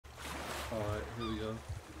Alright, here we go.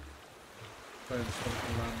 Playing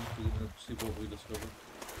Sunkenland, we're gonna see what we discover.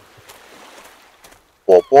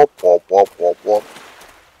 Wop wop wop wop wop wop.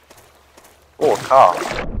 Oh, a car.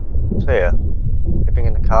 What's here? Anything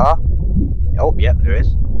in the car? Oh, yep, there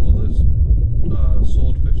is. Oh, there's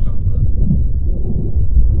swordfish down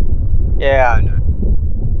there. Yeah, I know.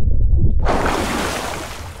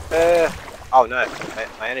 Oh no,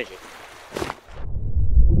 my energy. I'll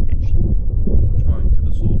try and kill a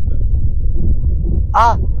swordfish.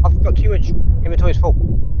 Ah, I've got too much. Inventory's full.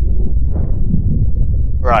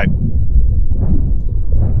 Right.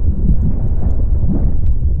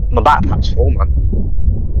 My backpack's full, man.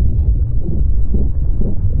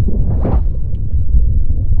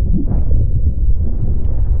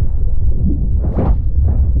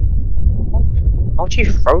 How'd you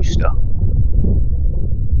throw stuff?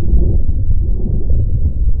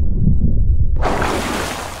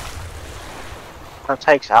 That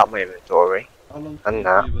takes out my inventory. How long And can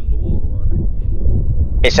that. you leave underwater,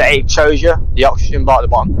 Riley? It shows you the oxygen bar at the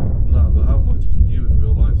bottom. No, but how much can you in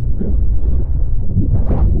real life breathe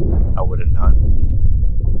underwater? I wouldn't know.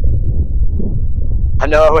 I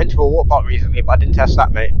know I went to a water park recently, but I didn't test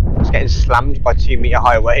that, mate. I was getting slammed by 2-meter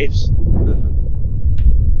high waves. I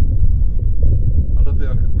don't think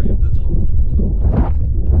I could breathe this long underwater.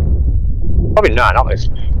 Probably not this.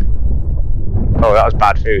 Oh, that was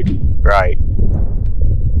bad food. Right.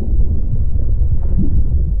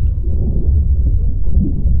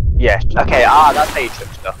 Yes, okay, that's how you trip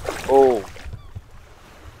stuff. Oh.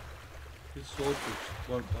 These swordfish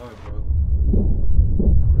won't die, bro.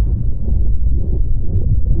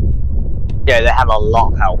 Yeah, they have a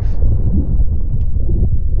lot of health.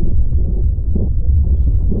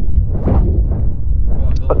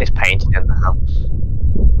 Right, Put this painting in the house.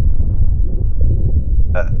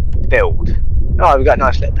 Build. Oh, we've got a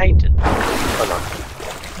nice little painting. Hold on.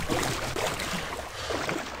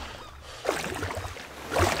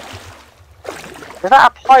 Is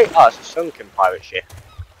that a pirate? Oh, it's a sunken pirate ship.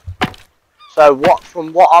 So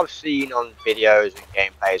from what I've seen on videos and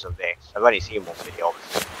gameplays of this, I've only seen one video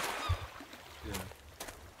obviously. yeah.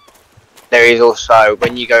 There is also,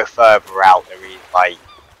 when you go further out, there is like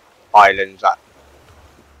islands that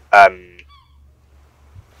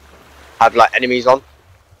have like enemies on.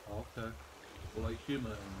 Oh, okay. Well, like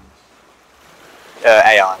human enemies.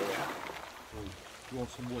 AI, yeah. Oh, you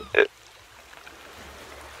want some wood?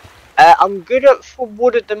 I'm good for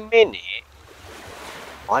wood at the minute.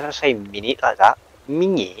 Why did I say minute like that?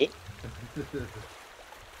 Minute?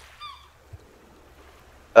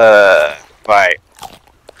 Right.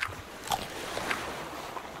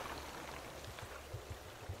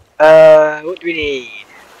 What do we need?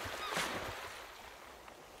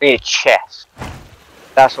 We need a chest.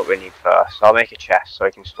 That's what we need first. I'll make a chest so I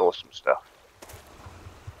can store some stuff.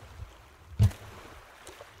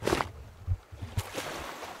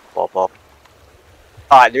 Bob.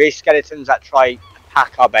 Alright, there is skeletons that try to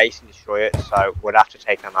pack our base and destroy it, so we'll have to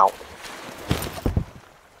take them out.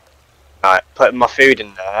 Alright, putting my food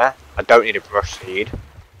in there. I don't need a brush seed.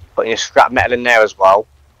 Putting a scrap metal in there as well.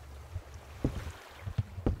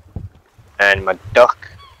 And my duck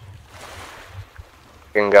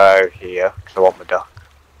can go here, because I want my duck.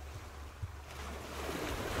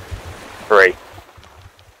 3.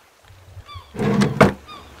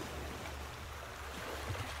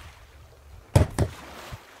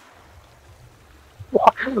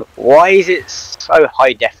 Why is it so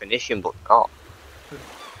high definition but not?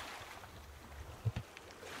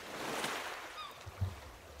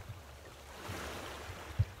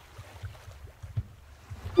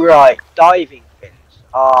 Right, diving fins.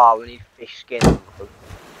 Ah, we need fish skins.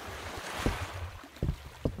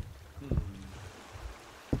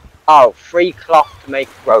 Oh, 3 cloth to make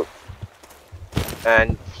rope.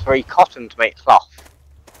 And 3 cotton to make cloth.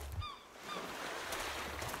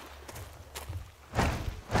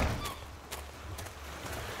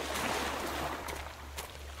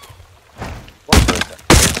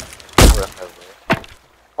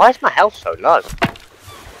 Why is my health so low?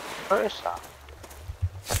 What is that?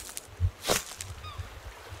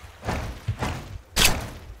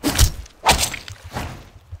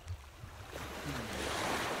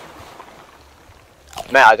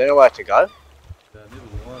 Mate, I don't know where to go. Yeah, neither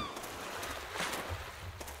do I.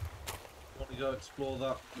 Want to go explore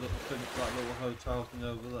that little thing, that little hotel thing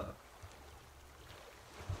over there?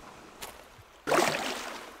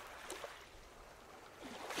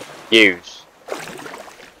 Use.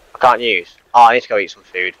 I can't use. Oh, I need to go eat some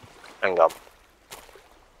food. Hang on.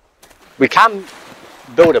 We can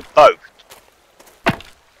build a boat.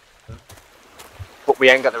 But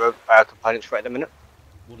we ain't got the components for it at the minute.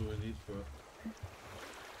 What do we need for it?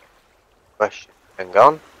 question. Hang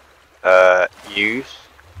on. Use.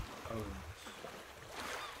 Owens.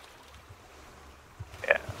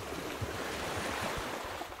 Yeah.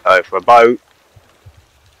 Oh, for a boat.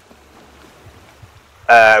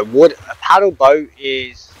 Wood. A paddle boat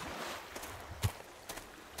is.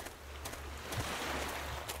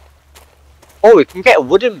 Oh, we can get a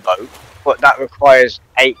wooden boat, but that requires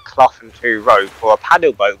 8 cloth and 2 rope, or a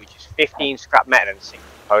paddle boat, which is 15 scrap metal and 6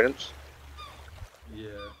 components. Yeah.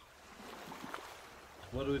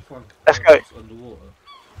 Where do we find Let's go. components underwater?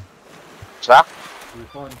 What's that? Do we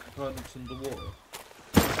find components underwater?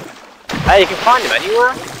 You can find them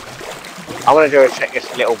anywhere. I'm gonna go check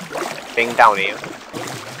this little thing down here.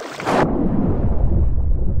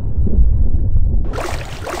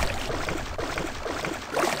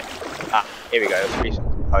 Ah, here we go. There's be some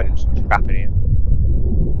components and scrap in here.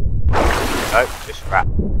 No, just scrap.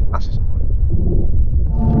 That's disappointing.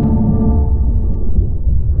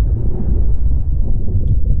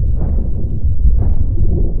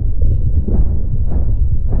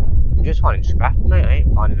 I'm just finding scrap, mate. I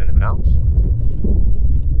ain't finding anything else.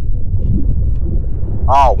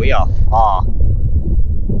 Oh, we are far.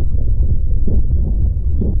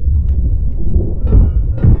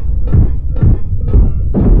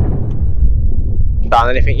 Found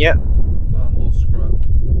anything yet? Found more scrap.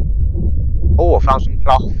 Oh, I found some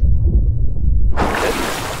cloth.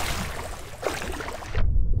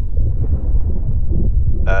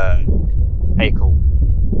 Hey, cool.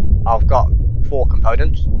 I've got 4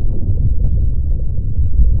 components.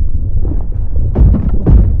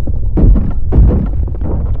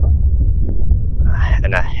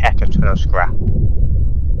 And a heck of a ton of scrap.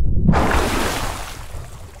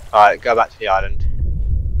 Alright, go back to the island.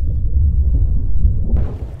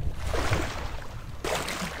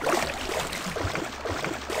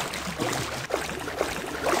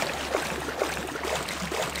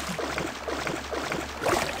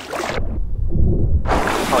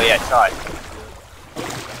 Oh yeah, sorry.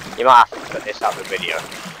 You might have to put this out of the video.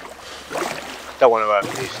 Don't want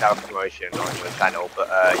to do self-promotion on your channel, but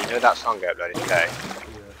you know that song I uploaded today? Yeah.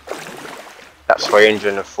 That's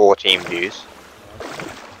 314 views.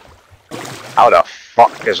 How the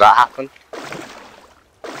fuck does that happen?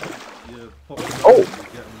 Yeah, Oh!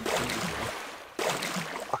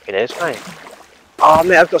 Fucking is, mate. Oh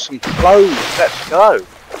mate, I've got some clothes, let's go!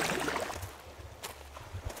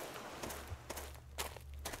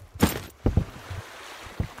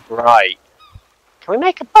 Right. Can we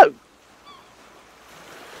make a boat?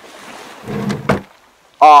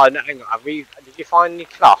 Oh no, hang on, did you find any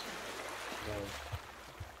cloth? No.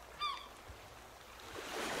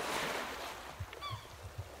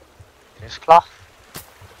 This cloth?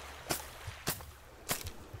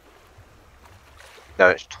 No,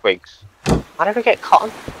 it's twigs. How did we get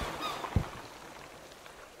cotton?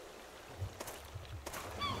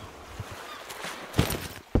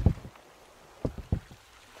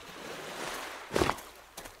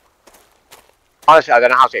 Honestly, I don't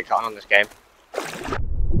know how to get cotton on this game. Have to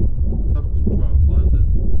try and find it.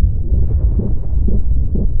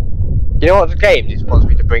 You know what the game just wants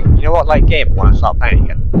me to bring? You know what like game I want to start playing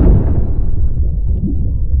again?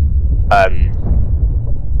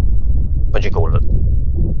 What do you call it?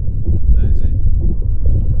 Daisy.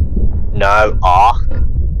 No, Ark. Yeah.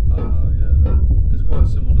 It's quite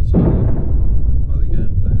similar to how the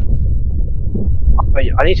gameplay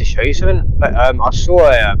is. I need to show you something. But I saw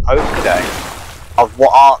a post today of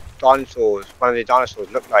what one of the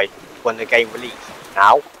dinosaurs look like when the game released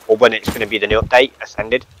now, or when it's going to be the new update,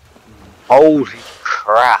 Ascended. Holy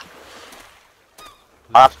crap!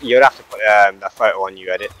 You'd have to put a photo on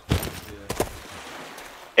you edit. Yeah.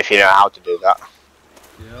 If you know how to do that.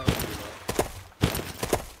 Yeah, I'll do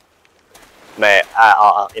that. Mate,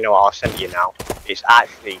 you know what, I'll send you now. It's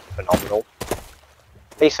actually phenomenal.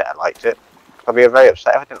 He said I liked it. I'd be very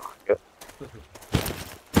upset if I didn't like it.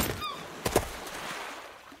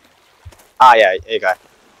 Ah yeah, here you go.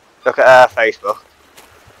 Look at Facebook.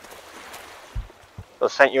 I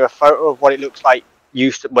sent you a photo of what it looks like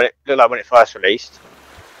when it first released.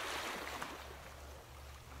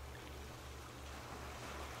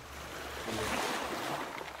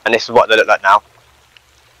 And this is what they look like now.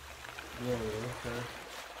 Whoa, okay.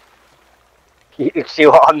 You can see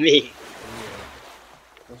what I mean. Yeah.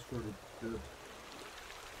 That's pretty good.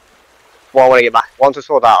 Well, I want to get back. Once I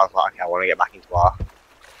saw that, I was like, okay, I want to get back into Ark. Yeah.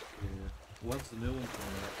 When's the new one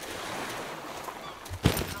coming out?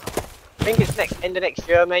 I think it's end of next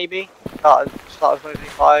year, maybe. Start of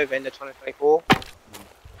 2025, end of 2024.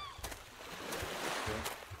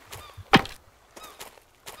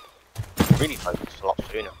 Really focused a lot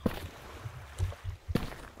sooner.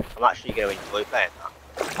 I'm actually going to enjoy playing that.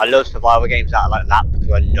 I love survival games that are like that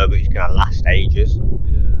because I know it's gonna last ages.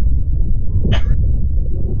 Yeah.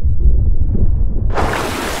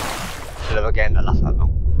 I love a game that lasts that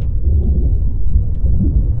long.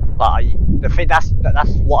 But the thing that's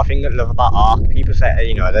what I think I love about Ark. People say,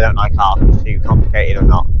 you know, they don't like Ark, it's too complicated or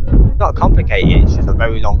not. It's not complicated, it's just a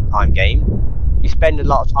very long time game. You spend a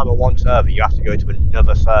lot of time on one server, you have to go to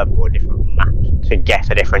another server or a different map to get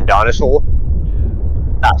a different dinosaur. Yeah.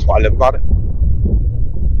 That's what I love about it.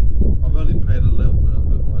 I've only played a little bit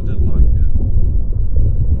of it, but I did like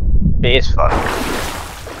it. It is fun.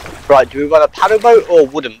 Right, do we want a paddle boat or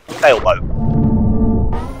wooden sailboat?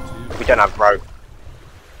 We don't have rope.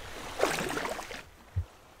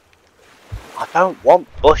 I don't want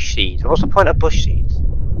bush seeds. What's the point of bush seeds?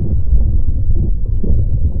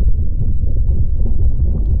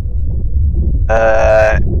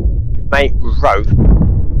 Make rope.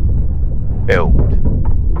 Build.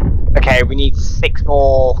 Okay, we need 6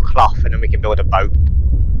 more cloth and then we can build a boat.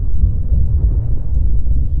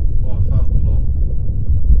 Oh, I found cloth.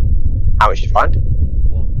 How much did you find?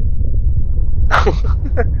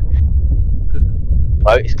 1.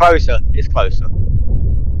 Well, it's closer. It's closer. I don't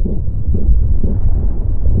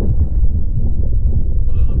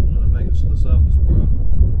know if I'm gonna make it to the surface, bro.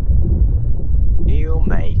 You'll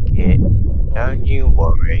make it. Don't you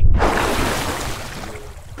worry.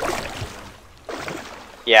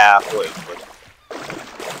 Yeah, I thought it would.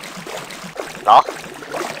 Lock.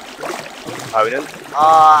 Opponent.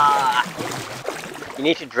 Ah! You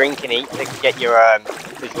need to drink and eat to get your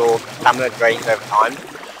because your stamina drains over time.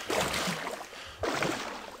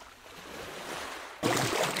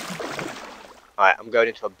 Alright, I'm going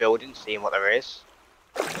into a building, seeing what there is.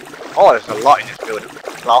 Oh, there's a lot in this building.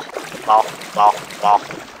 Cloth, cloth, cloth, cloth.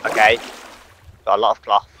 Okay. Got a lot of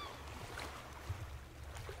cloth.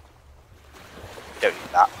 Don't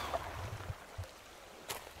need that.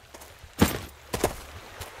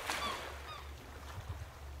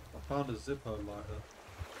 I found a Zippo lighter.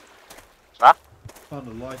 What's that? Found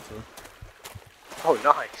a lighter Oh,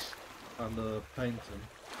 nice. and a painting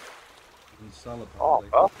and salad. Oh,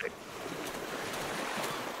 perfect.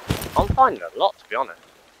 I'm finding a lot, to be honest.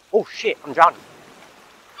 Oh shit, I'm drowning.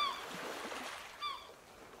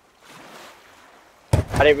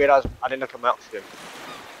 I didn't realise, I didn't look at my oxygen.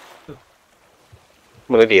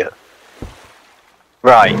 I'm an idiot.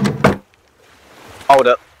 Right. Hold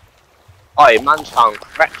up. Oh, man's found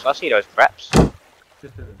crepes. I see those crepes.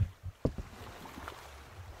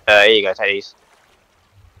 Here you go, take these.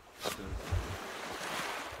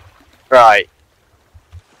 Right.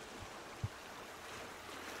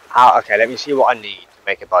 Okay, let me see what I need to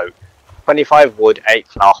make a boat. 25 wood, 8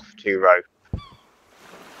 cloth, 2 rope.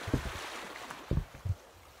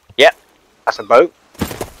 Yep, that's a boat.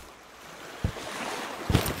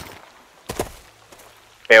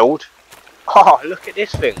 Build. Oh, look at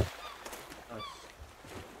this thing. Nice.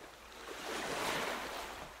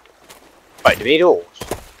 Right, do we need oars?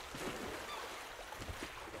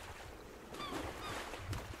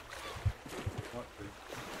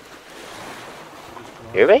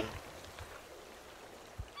 Do we?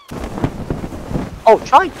 Oh,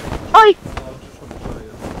 try! Try!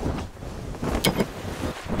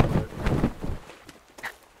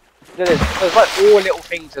 No, there's like all little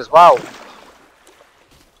things as well.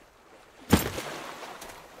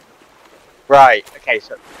 Right, okay,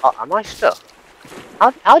 so am I stuck?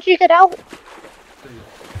 How do you get out?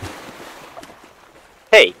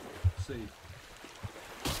 Hey. See.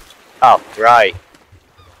 Oh, right.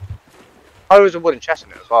 Oh, there was a wooden chest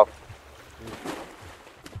in it as well.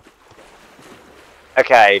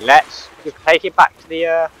 Okay, let's just take it back to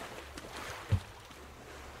the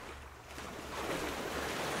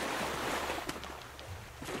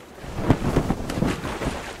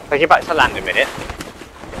take it back to land a minute.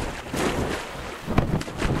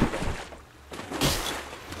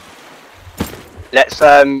 Let's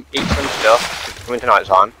eat some stuff. It's coming to night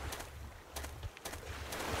time.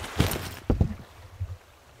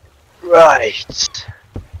 Right.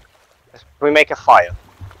 Can we make a fire?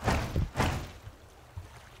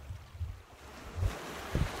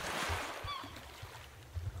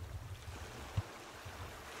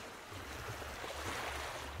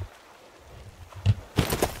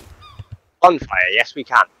 On fire, yes we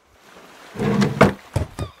can.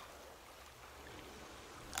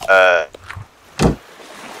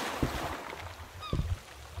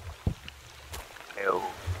 Ew.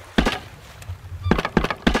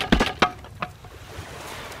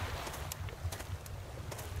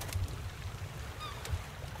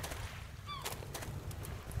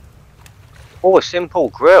 Oh, a simple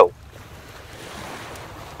grill.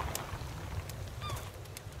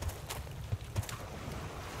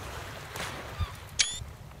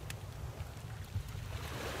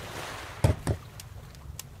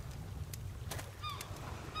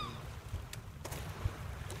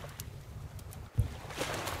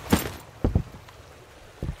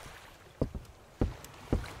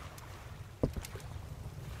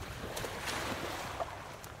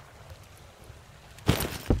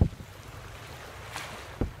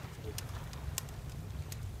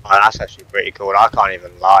 Oh, that's actually pretty cool. I can't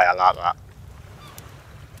even lie. I like that.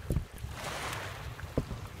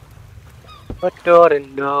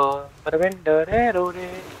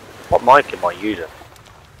 What mic am I using?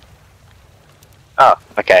 Oh,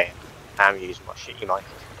 okay. I'm using my shitty mic.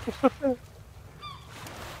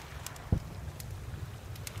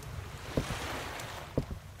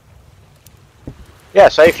 Yeah,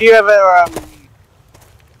 so if you ever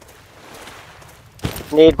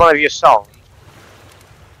need one of your songs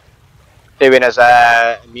doing as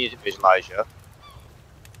a music visualizer,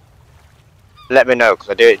 let me know, because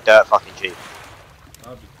I do it dirt fucking cheap.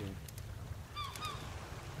 That'd be cool.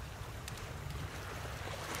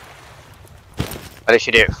 I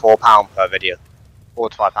literally do it £4 per video. £4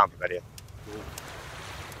 to £5 per video. Cool.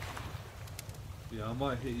 Yeah, I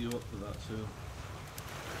might hit you up for that soon.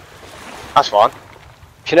 That's fine. Do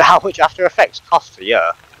you know how much After Effects costs a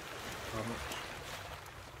year? How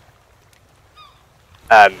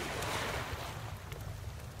much?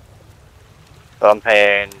 So I'm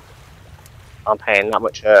paying that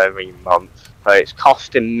much every month. So it's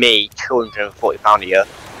costing me £240 a year.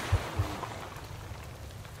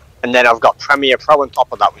 And then I've got Premiere Pro on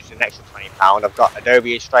top of that, which is an extra £20. I've got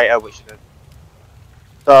Adobe Illustrator, which is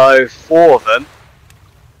so 4 of them.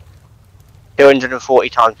 240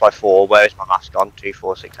 times by 4. Where's my mask gone? 2,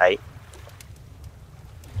 4, 6, 8.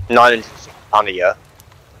 £960 a year.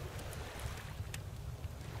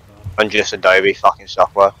 On just Adobe fucking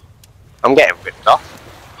software. I'm getting ripped off.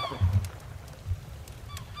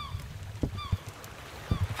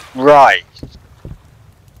 Right.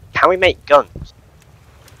 Can we make guns?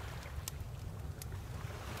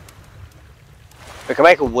 We can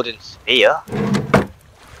make a wooden spear.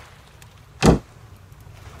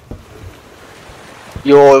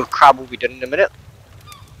 Your crab will be done in a minute.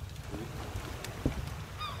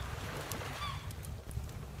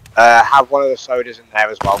 Have one of the sodas in there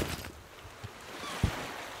as well.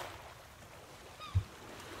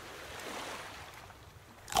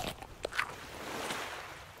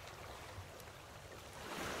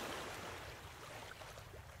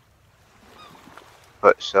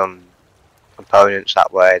 Put some components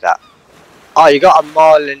that way. Oh, you got a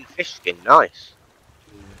marlin fish skin, nice.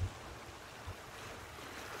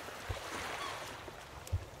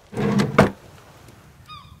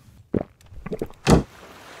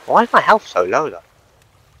 Why is my health so low though?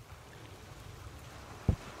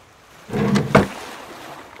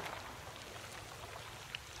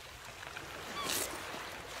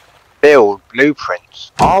 Build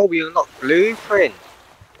blueprints. Oh, we unlock blueprints.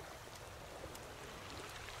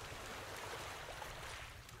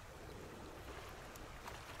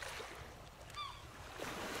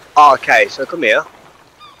 Oh, okay, so come here.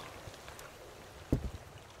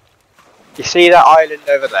 You see that island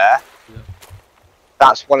over there? Yeah.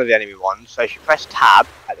 That's one of the enemy ones. So if you press tab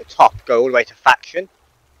at the top, go all the way to faction.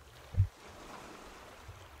 Yeah.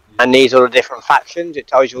 And these are the different factions. It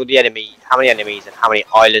tells you all the enemy, how many enemies and how many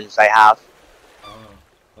islands they have. Oh,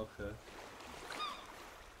 okay.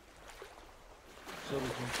 So we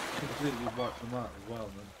can completely wipe them out as well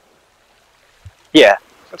then? Yeah,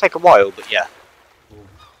 it'll take a while, but yeah. Cool.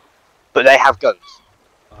 But they have guns.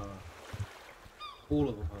 All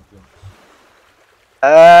of them have guns.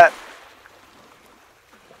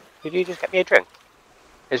 Could you just get me a drink?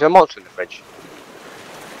 Is there a monster in the fridge?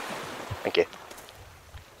 Thank you.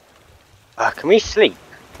 Can we sleep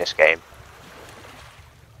in this game?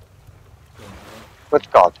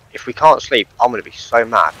 Good God, if we can't sleep, I'm gonna be so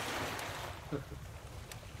mad. You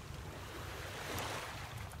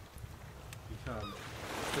can.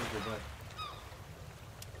 Simple bed.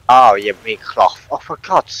 Oh, yeah, me cloth. Oh, for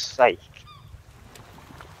God's sake.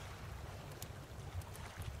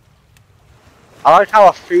 I like how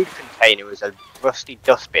our food container was a rusty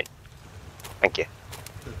dustbin. Thank you.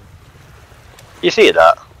 You see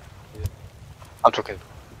that? Yeah. I'm talking.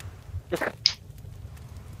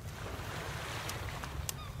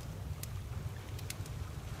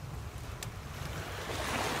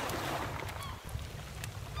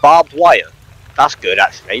 Barbed wire. That's good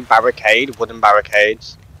actually. Barricade, wooden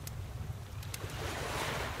barricades.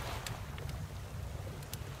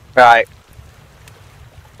 Right.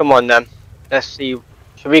 Come on then. Let's see.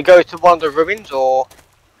 Should we go to one of the ruins or?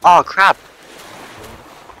 Oh, crab.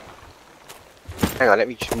 Hang on, let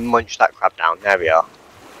me just munch that crab down. There we are.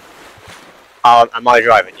 Am I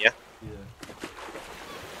driving, yeah? Yeah.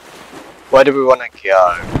 Where do we want to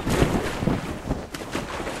go?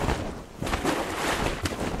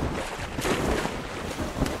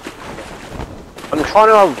 I'm trying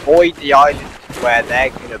to avoid the islands where they're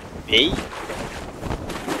gonna be.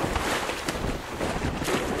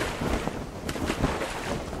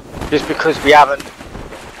 Just because we haven't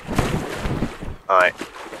Alright.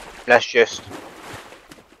 Let's just...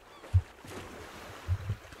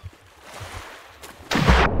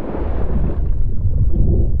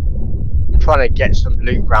 I'm trying to get some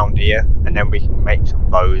loot round here, and then we can make some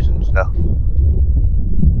bows and stuff.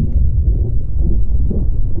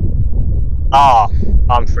 Ah,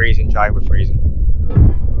 I'm freezing, Jay, we're freezing.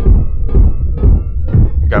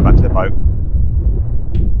 Go back to the boat.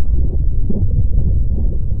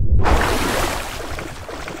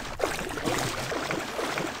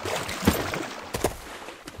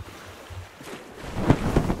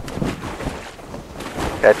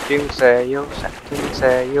 Setting sail,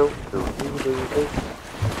 do do do do.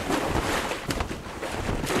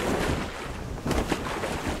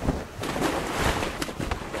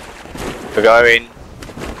 We're going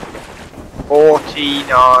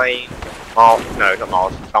 49 miles, no, not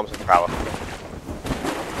miles, kilometers per hour.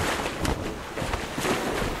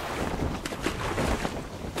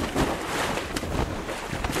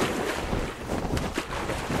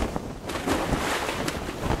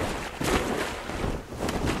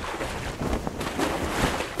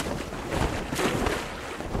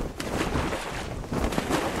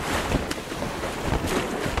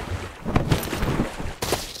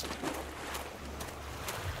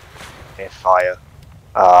 Fire.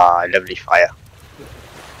 Ah, lovely fire.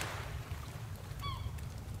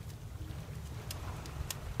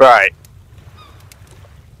 Right.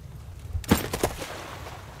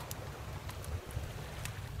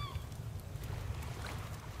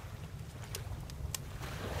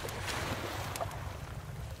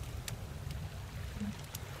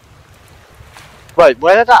 Wait,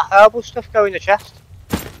 where did that herbal stuff go in the chest?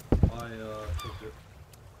 I took it.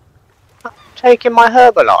 Taking my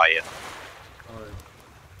herbal, are you?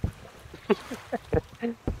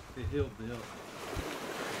 It healed me up.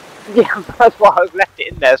 Yeah, that's why I've left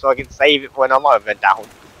it in there so I can save it for when I'm over down.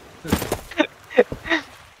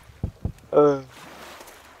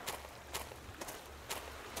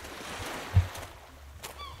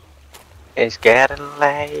 It's getting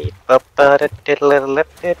late.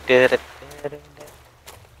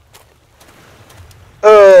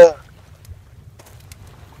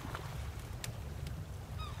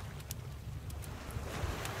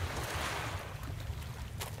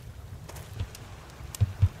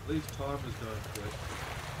 At least time is going quick.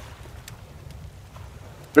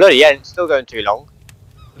 Bloody yeah, it's still going too long.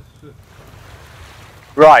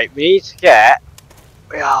 Right, we need to get...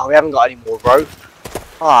 Oh, we haven't got any more rope.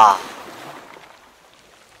 Ah.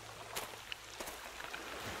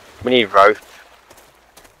 We need rope.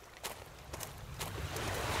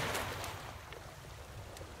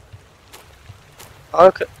 Oh,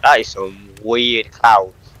 look, that is some weird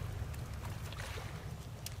clouds.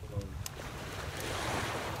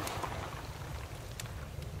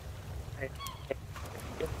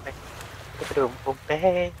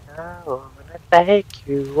 I wanna take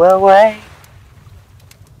you away.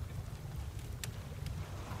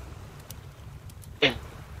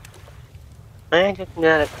 I just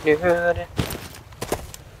not good.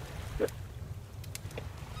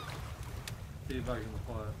 See you back in the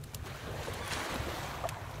fire.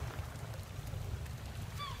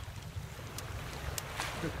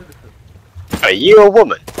 Are you a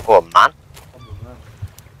woman or a man? I'm a man.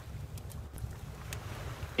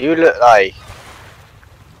 You look like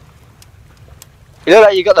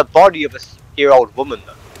you got the body of a 6-year-old woman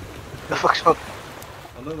though. The fuck's wrong?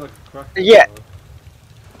 I look like a cracker. Yeah.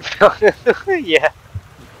 Yeah.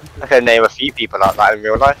 I can name a few people like that in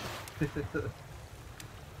real life.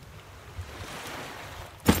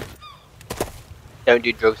 Don't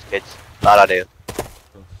do drugs, kids. Bad idea.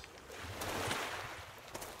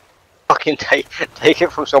 Fucking take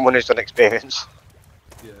it from someone who's done experience.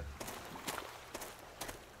 Yeah.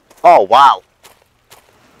 Oh wow.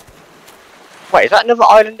 Wait, is that another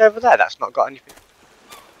island over there that's not got anything?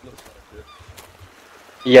 Looks like it.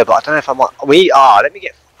 Yeah, but I don't know if I might. We are. Let me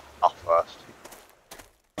get off first.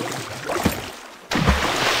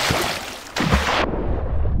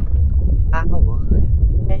 I wanna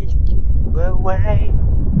take you away.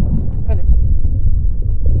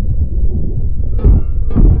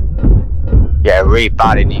 Yeah, really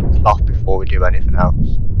badly need cloth before we do anything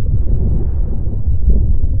else.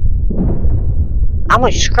 How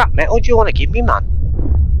much scrap metal do you want to give me, man?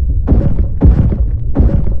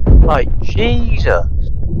 Like, Jesus.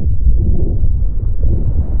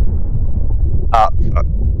 Fuck.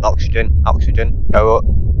 Oxygen, go up.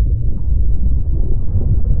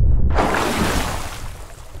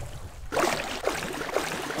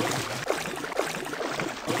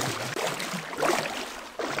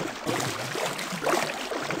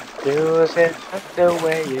 Use it the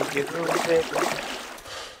way you use it.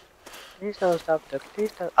 Please don't stop, duck.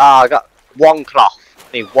 Please don't. Ah, I got one cloth.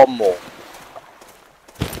 Need one more.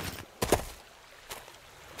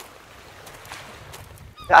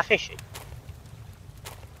 Is that a fishy?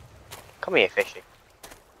 Come here, fishy.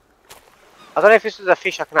 I don't know if this is a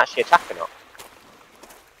fish I can actually attack or not.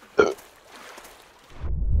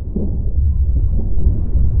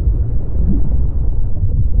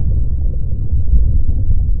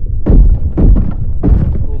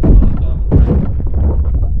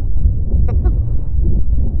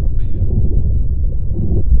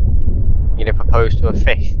 You gonna propose to a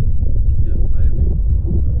fish? Yeah, maybe.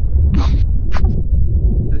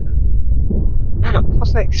 I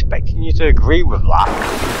wasn't expecting you to agree with that.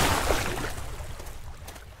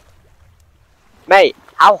 Mate,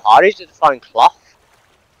 how hard is it to find cloth?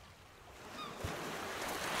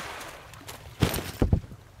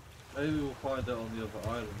 Maybe we'll find out on the other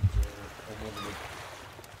islands or on one of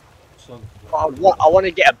the Sunkenland. I want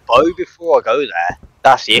to get a bow before I go there.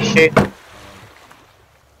 That's the issue.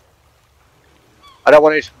 I don't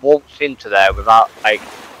want to just waltz into there without like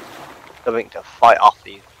something to fight off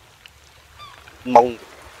these mongols.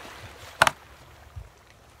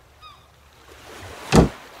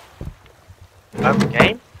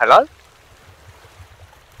 Game? Hello?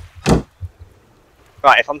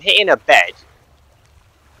 Right, if I'm hitting a bed,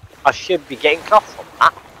 I should be getting cloth from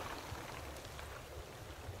that.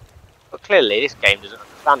 But clearly this game doesn't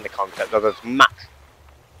understand the concept of a match.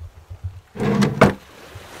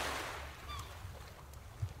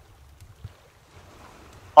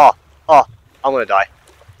 Oh, I'm gonna die.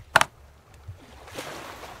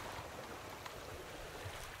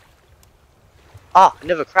 Ah,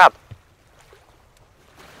 another crab.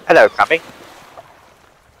 Hello, Krabby.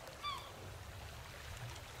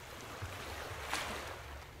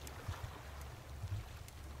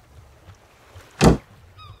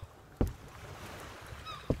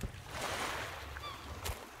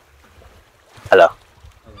 Hello.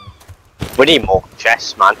 We need more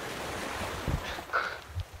chests, man.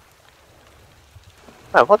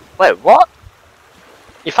 Wait, what?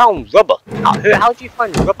 You found rubber? How do you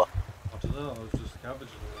find rubber? I don't know, I was just scavenging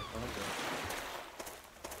it.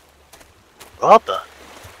 Rubber?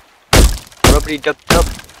 Rubbly dub dub.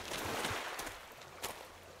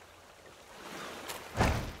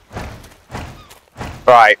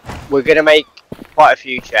 Right, we're gonna make quite a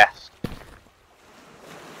few chests.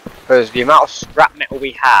 Because the amount of scrap metal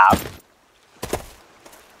we have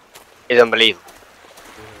is unbelievable.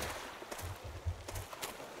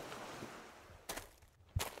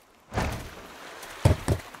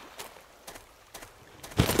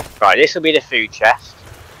 Right, this will be the food chest.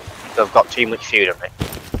 So I've got too much food on it.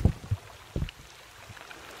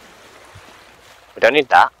 We don't need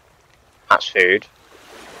that. That's food.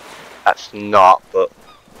 That's not, but...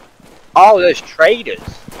 Oh, there's traders!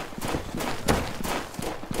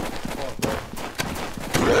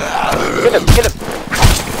 Kill him, kill him!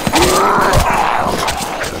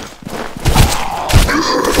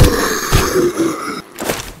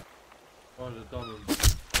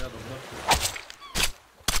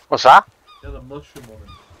 What's that? Yeah, the mushroom on him.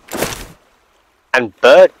 And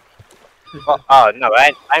bird? Oh no,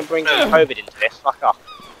 I ain't bringing COVID into this, fuck off.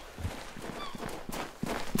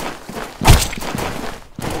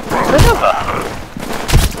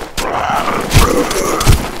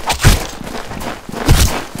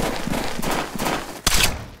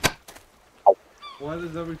 Oh. Why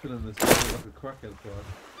does everything in this look like a crackhead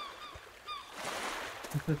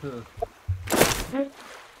plan?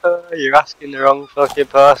 You're asking the wrong fucking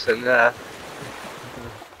person there.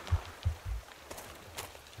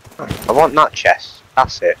 I want that chest,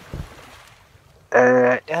 that's it.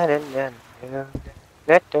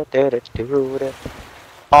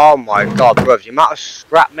 Oh my god, bro, the amount of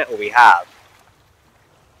scrap metal we have.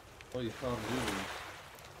 Oh, you found Lulu.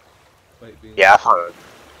 Wait, being Yeah, I found it.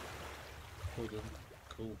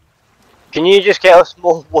 Cool. Can you just get us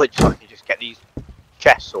more wood so I can just get these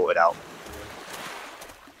chests sorted out?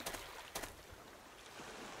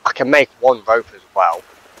 I can make one rope as well.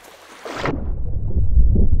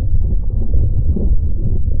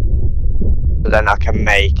 So then I can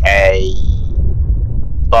make a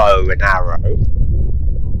bow and arrow.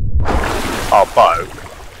 Oh, bow.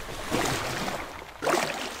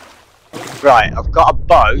 Right, I've got a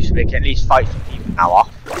bow so we can at least fight some people now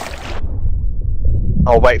off.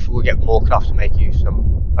 I'll wait for we get more cloth to make you some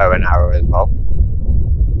bow and arrow as well.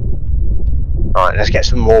 Alright, let's get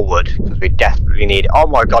some more wood, because we desperately need it. Oh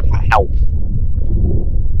my god, my health.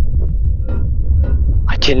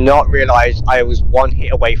 I did not realise I was one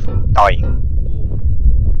hit away from dying.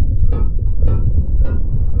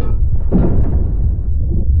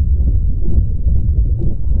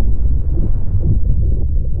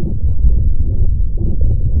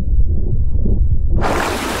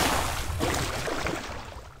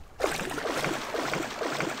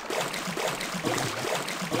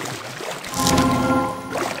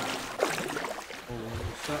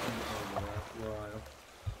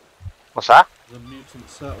 What's that? The mutant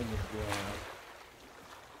settlement where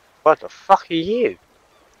What the fuck are you?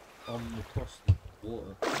 I'm across the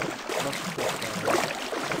water.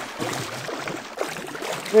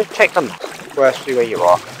 Let me check the map. Where I see where you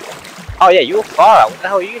are. Oh yeah, you're far out. What the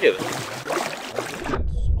hell are you doing? I was just getting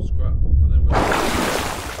some scrap. I didn't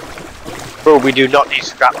really... Bro, we do not need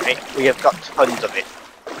scrap, mate. We have got tons of it.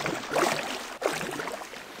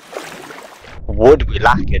 Wood we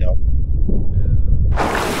lack it on.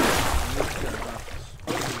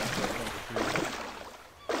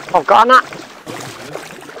 I've got an axe.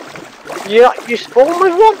 Yeah, you spawned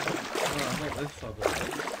with one? No, I'm not this side of the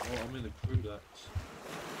axe. Oh, I'm in a crude axe.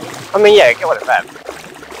 I mean, yeah, get one of them.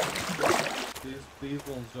 These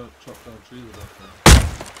ones don't chop down trees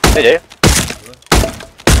enough. They do?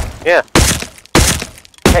 Yeah.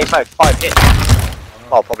 Takes like 5 hits.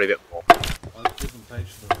 Oh, probably a bit more. I just wasn't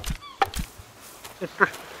patient enough. I've got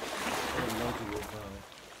loads of wood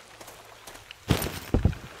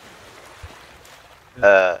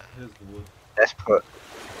now. Here's the wood. Let's put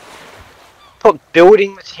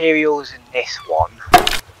building materials in this one.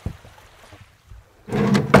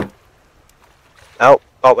 Oh,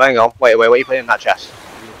 hang on. Wait, what are you putting in that chest?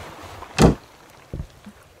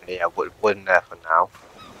 Yeah, wood in there for now.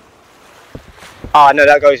 Ah, no,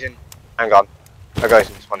 that goes in. Hang on. That goes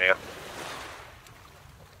in this one here.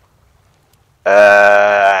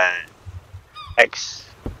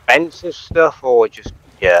 Expensive stuff or just,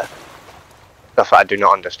 yeah. Stuff that I do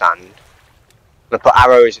not understand. I'm gonna put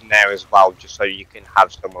arrows in there as well, just so you can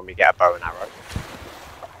have some when we get a bow and arrow.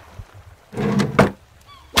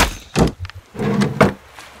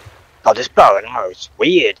 God, this bow and arrow is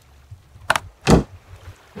weird.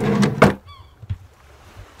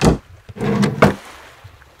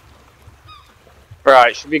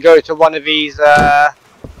 Right, should we go to one of these, Yeah.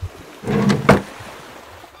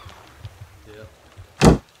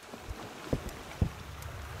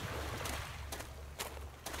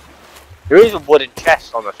 There is a wooden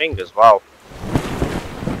chest on the thing as well.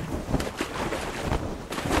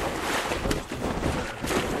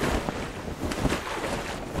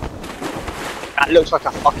 That looks like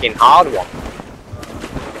a fucking hard one.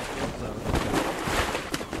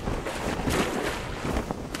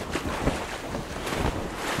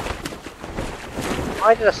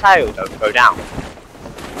 Why did the sail don't go down?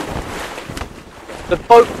 The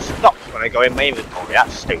boat stops when I go in my inventory,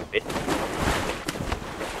 that's stupid.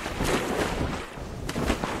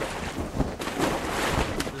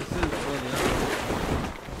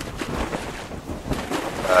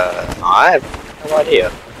 I have no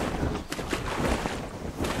idea.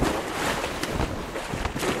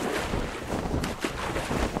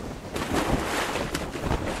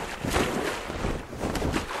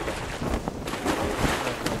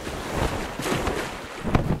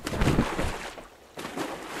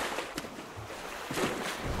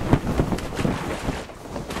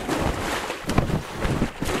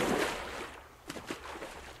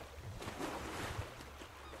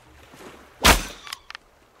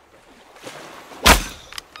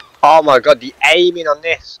 Oh my god, the aiming on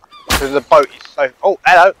this because the boat is so. Oh,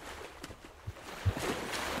 hello.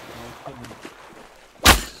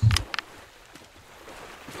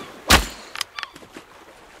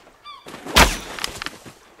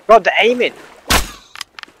 God, the aiming.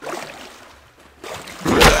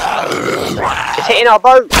 It's hitting our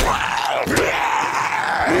boat.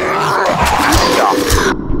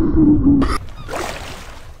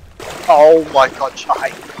 Oh my god,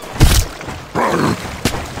 Chai.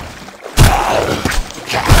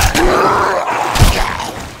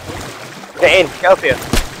 Get in, get up here.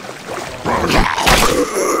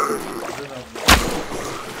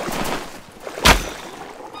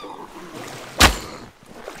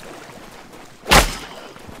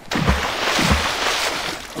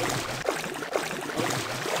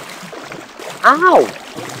 Ow!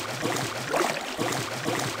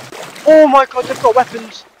 Oh my god, they've got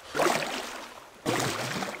weapons!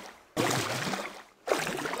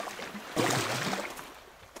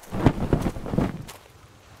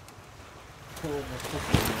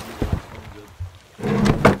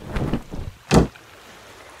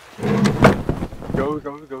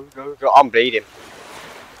 Go, I'm bleeding.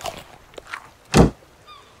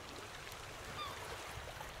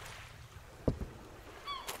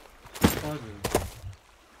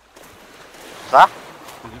 What's that?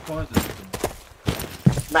 Did you find anything?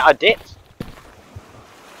 Mate, I dipped.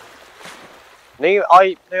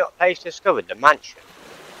 I knew what place discovered the mansion.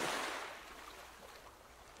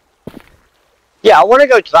 Yeah, I want to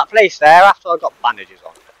go to that place there after I got bandages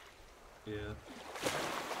on. Yeah.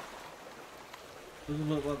 Doesn't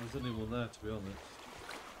look like there's anyone there, to be honest.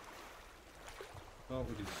 Can't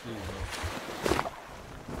really see though.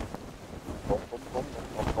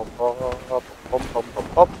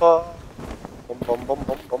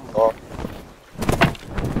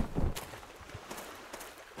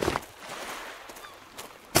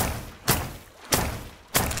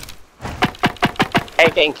 Hey,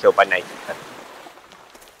 getting killed by Nathan.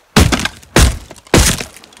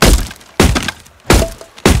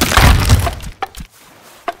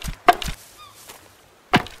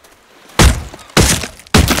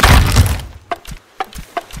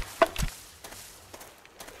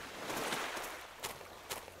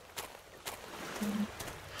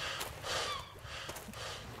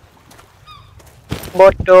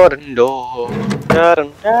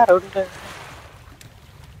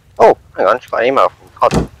 Oh, hang on, just got an email from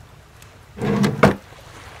Cod.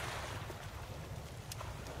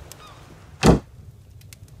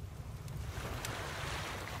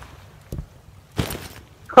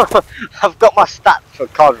 I've got my stats for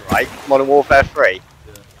COD, right? Modern Warfare 3.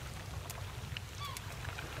 Yeah.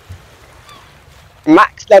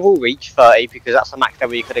 Max level reach 30, because that's the max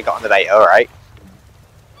level you could have got on the beta, right?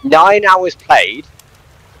 9 hours played.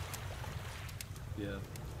 Yeah.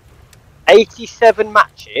 87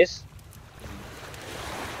 matches.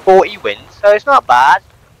 40 wins, so it's not bad.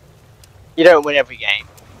 You don't win every game.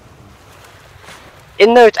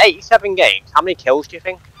 In those 87 games, how many kills do you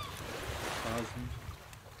think? 1,000.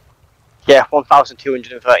 Yeah,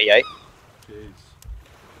 1,238. Jeez.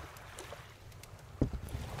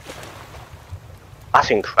 That's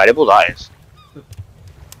incredible, that is.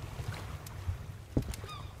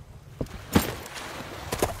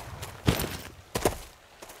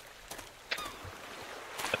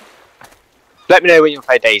 Let me know when you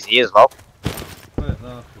play DayZ as well. Play it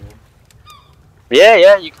now if you want.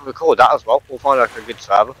 Yeah, you can record that as well. We'll find like a good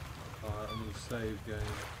server. Alright, I'm gonna save game.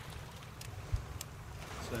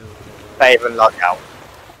 Save and log out.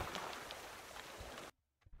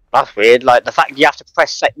 That's weird, like the fact you have to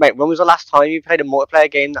press save. Mate, when was the last time you played a multiplayer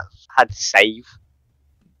game that had save?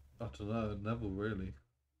 I don't know, never really.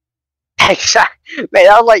 Exactly. Mate,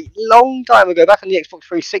 that was like long time ago, back on the Xbox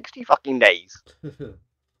 360 fucking days.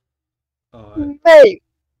 Alright. Mate,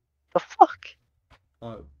 the fuck?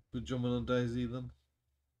 Alright, we're jumping on DayZ then?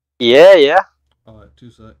 Yeah. Alright, 2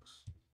 secs.